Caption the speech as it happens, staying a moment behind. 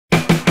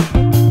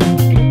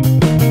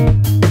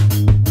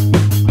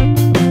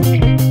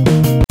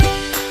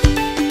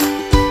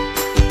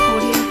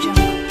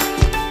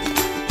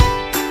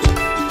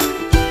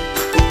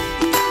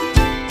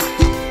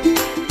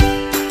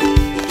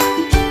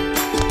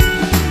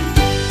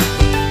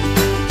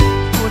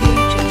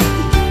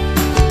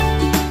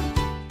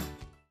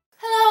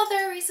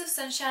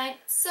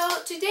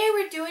today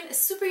we're doing a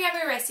super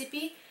yummy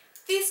recipe.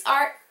 These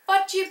are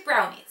fudgy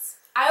brownies.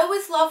 I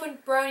always love when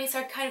brownies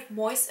are kind of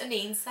moist on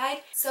the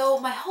inside, so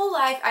my whole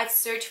life I've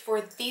searched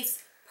for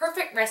this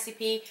perfect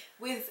recipe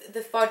with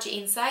the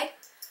fudgy inside,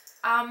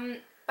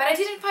 but I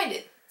didn't find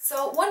it.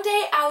 So one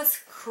day I was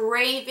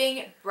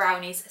craving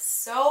brownies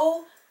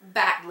so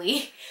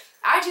badly.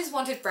 I just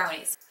wanted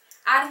brownies.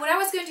 And when I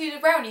was going to do the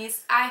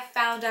brownies, I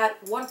found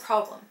out one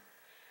problem.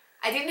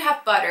 I didn't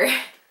have butter.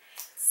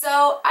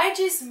 So I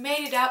just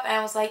made it up and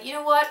I was like, you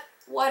know what?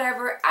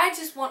 Whatever. I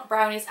just want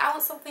brownies. I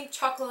want something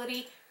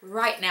chocolatey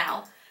right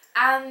now.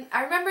 And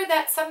I remember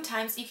that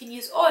sometimes you can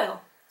use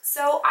oil.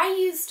 So I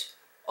used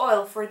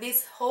oil for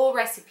this whole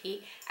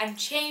recipe and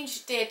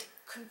changed it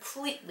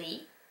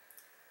completely.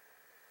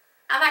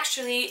 And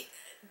actually,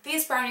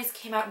 these brownies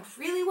came out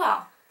really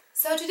well.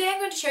 So today I'm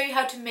going to show you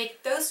how to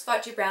make those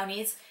fudgy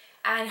brownies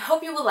and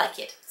hope you will like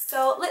it.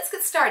 So let's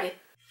get started.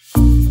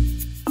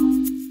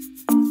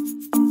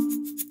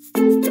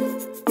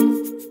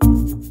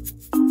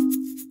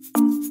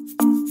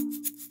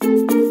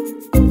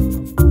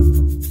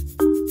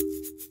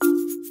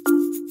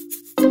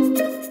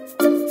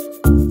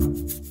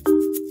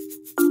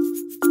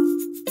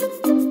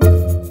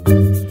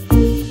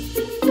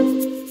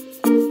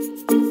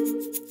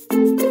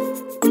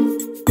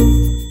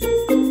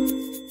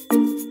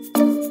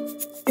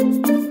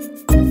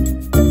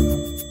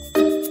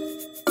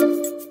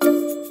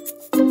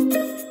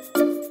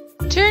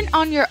 Turn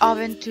on your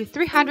oven to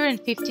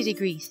 350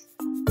 degrees.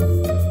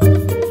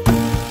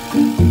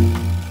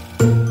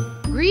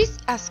 Grease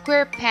a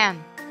square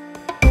pan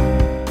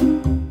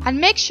and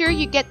make sure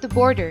you get the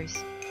borders.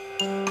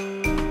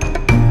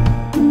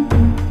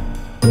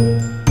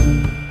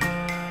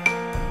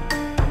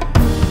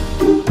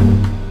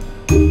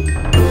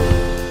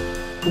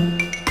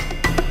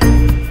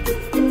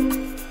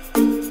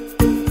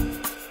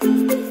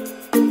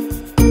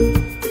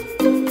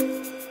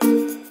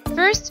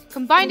 First,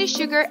 combine the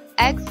sugar,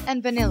 eggs,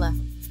 and vanilla.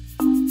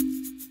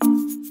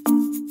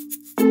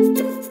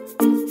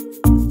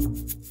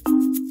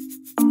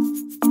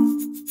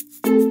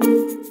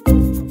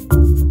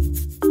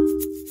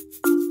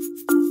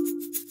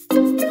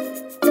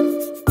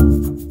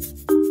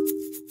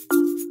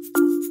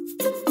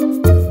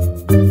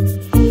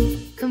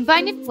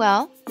 Combine it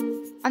well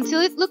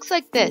until it looks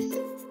like this.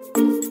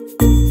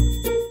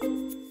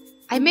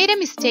 I made a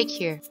mistake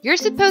here. You're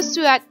supposed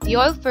to add the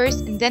oil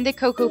first and then the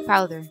cocoa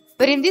powder.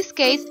 But in this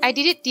case, I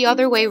did it the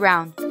other way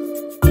around.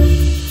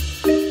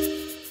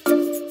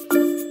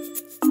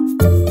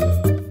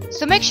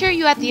 So make sure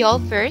you add the oil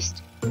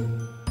first,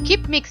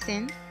 keep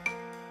mixing,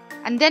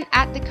 and then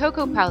add the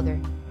cocoa powder.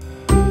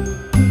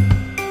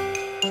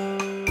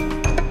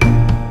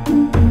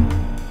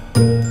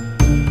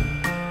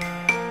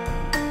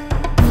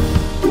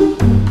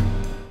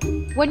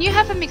 When you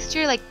have a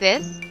mixture like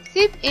this,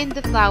 sip in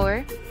the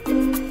flour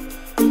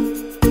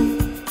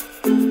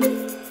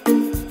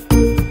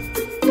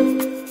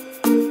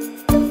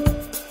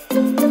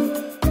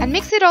and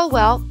mix it all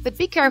well, but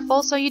be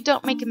careful so you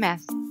don't make a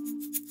mess.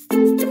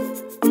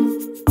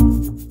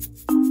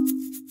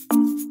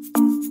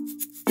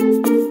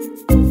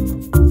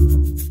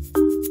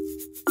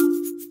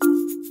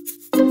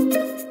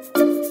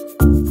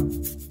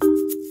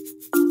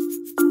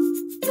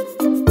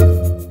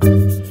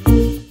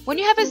 When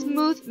you have a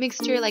smooth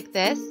mixture like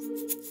this,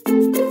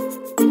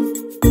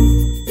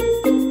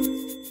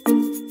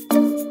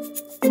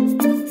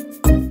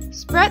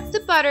 spread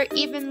the butter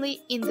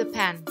evenly in the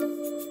pan.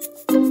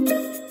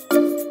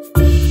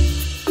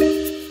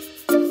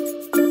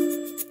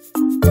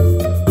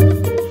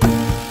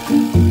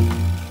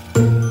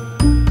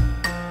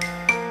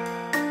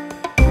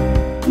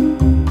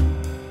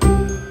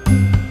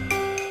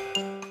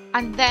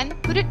 And then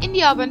put it in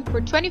the oven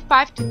for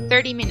 25 to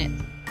 30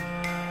 minutes.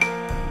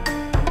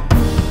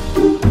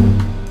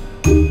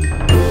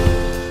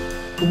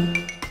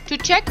 To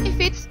check if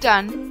it's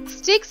done,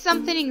 stick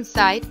something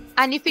inside,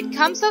 and if it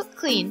comes out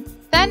clean,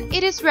 then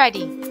it is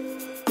ready.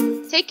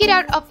 Take it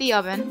out of the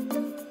oven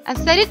and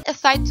set it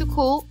aside to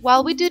cool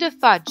while we do the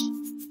fudge.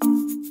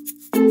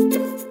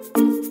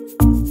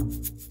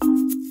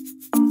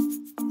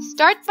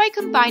 Start by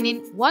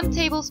combining 1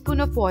 tablespoon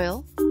of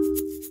oil,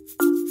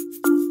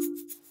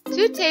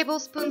 2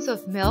 tablespoons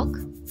of milk,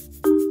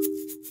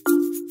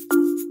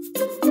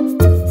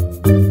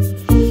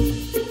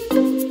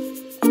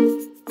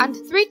 and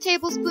 3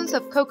 tablespoons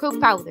of cocoa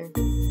powder.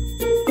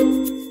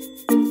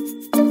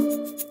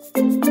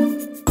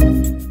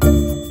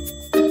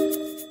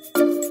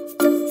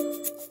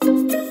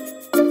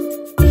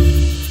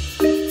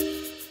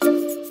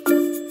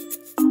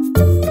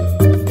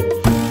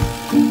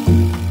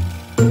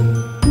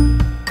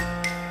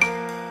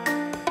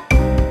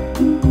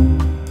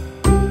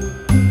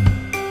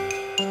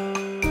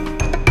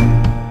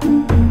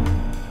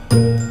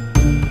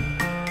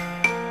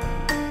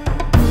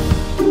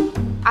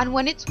 And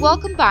when it's well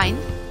combined,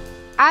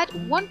 add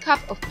 1 cup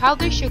of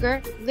powdered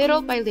sugar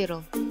little by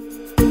little.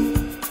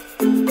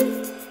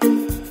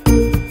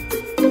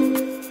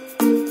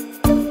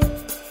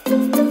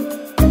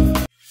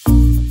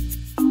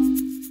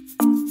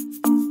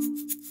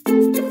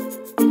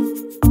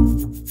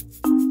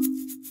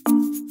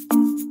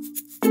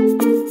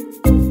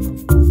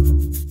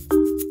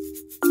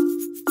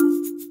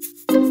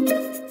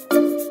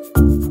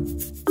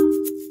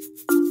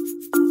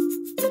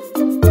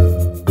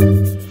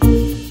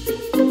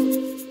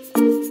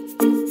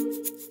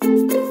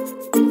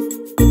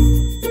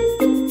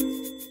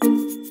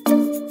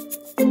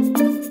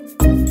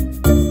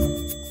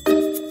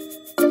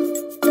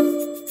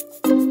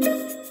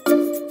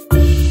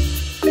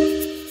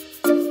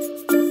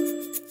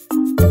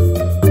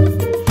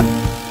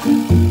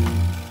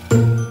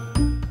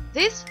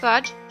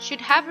 fudge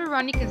should have a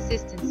runny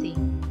consistency,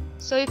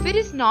 so if it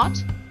is not,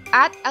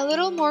 add a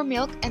little more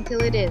milk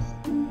until it is.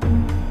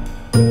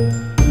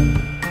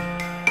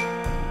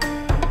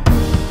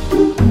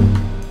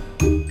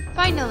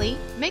 Finally,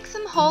 make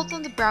some holes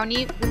on the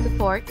brownie with a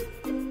fork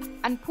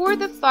and pour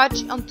the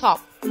fudge on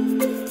top.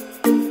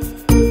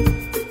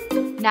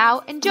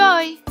 Now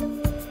enjoy!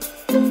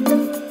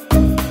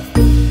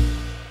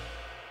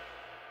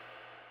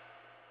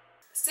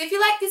 So if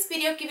you liked this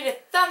video, give it a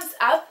thumbs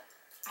up.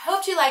 I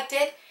hope you liked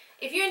it.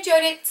 If you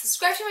enjoyed it,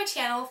 subscribe to my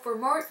channel for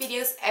more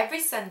videos every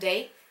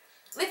Sunday.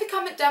 Leave a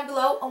comment down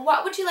below on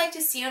what would you like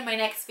to see on my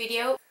next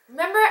video.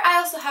 Remember, I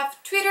also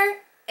have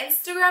Twitter,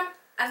 Instagram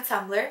and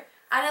Tumblr,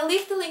 and I'll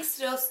leave the links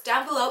to those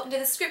down below in the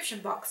description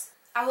box.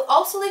 I will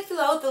also leave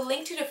below the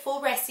link to the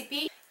full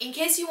recipe in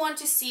case you want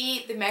to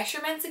see the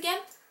measurements again.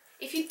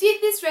 If you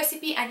did this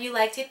recipe and you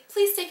liked it,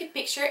 please take a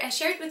picture and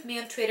share it with me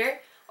on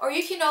Twitter, or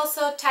you can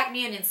also tag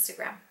me on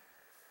Instagram.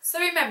 So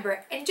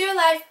remember, enjoy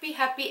life, be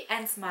happy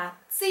and smile.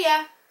 See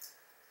ya!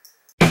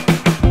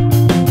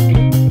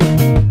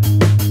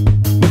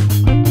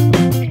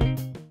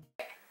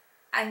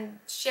 And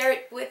share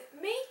it with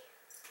me.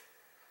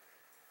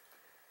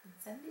 And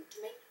send it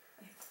to me.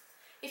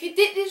 If you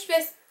did this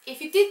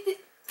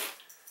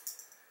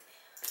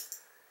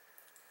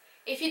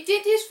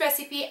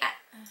recipe